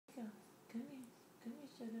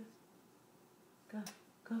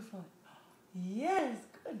Go for it. Yes,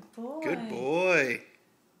 good boy. Good boy.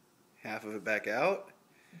 Half of it back out.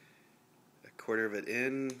 A quarter of it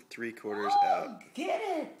in. 3/4 out. Get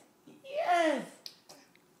it. Yes.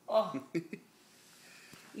 Oh.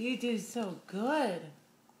 You do so good.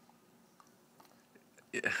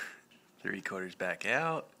 Yeah. 3/4 back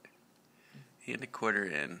out. And a quarter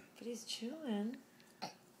in. But he's chewing.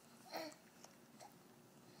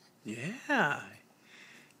 Yeah.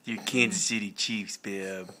 You Kansas City Chiefs,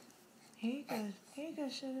 babe. Here you go. Here you go,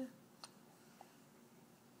 sugar.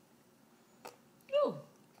 Oh.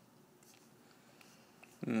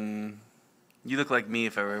 You look like me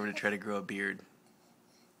if I were ever to try to grow a beard.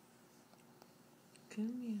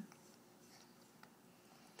 Come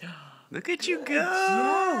here. Look at you go. Good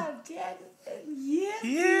job, Dad. Yes. Yeah. Do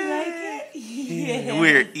you like it? Yeah.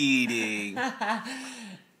 We're eating.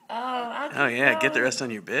 Oh yeah. Get the rest on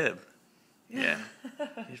your bib. Yeah.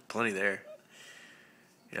 There's plenty there.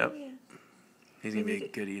 Yep. Yeah. He's going to be a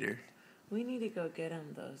good eater. We need to go get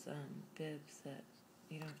him those bibs that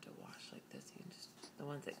you don't have to wash like this. You can just the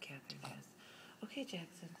ones that Catherine has. Okay,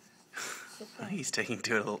 Jackson. Sit down. He's taking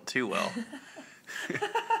to it a little too well.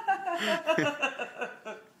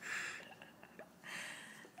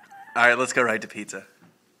 All right, let's go right to pizza.